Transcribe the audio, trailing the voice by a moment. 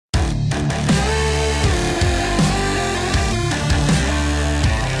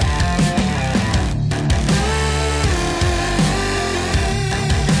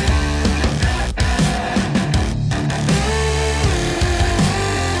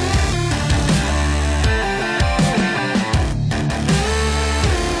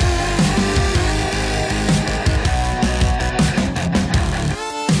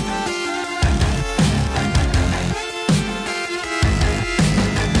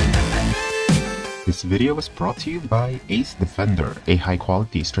This video was brought to you by acedefender, a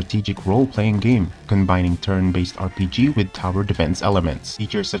high-quality strategic role-playing game combining turn-based RPG with tower defense elements.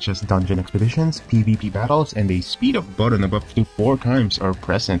 Features such as dungeon expeditions, PvP battles, and a speed of button of up to 4 times are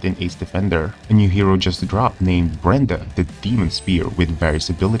present in acedefender. A new hero just dropped named Brenda, the Demon Spear, with various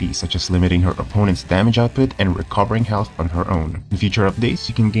abilities such as limiting her opponent's damage output and recovering health on her own. In future updates,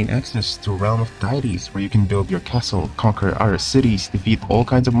 you can gain access to Realm of Deities, where you can build your castle, conquer other cities, defeat all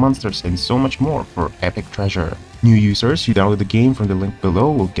kinds of monsters, and so much more for epic treasure. New users who download the game from the link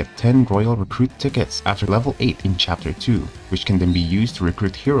below will get 10 Royal Recruit tickets after level 8 in Chapter 2, which can then be used to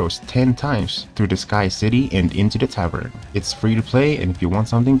recruit heroes 10 times through the Sky City and into the tavern. It's free to play, and if you want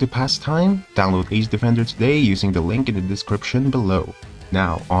something to pass time, download acedefender today using the link in the description below.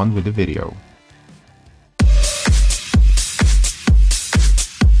 Now on with the video.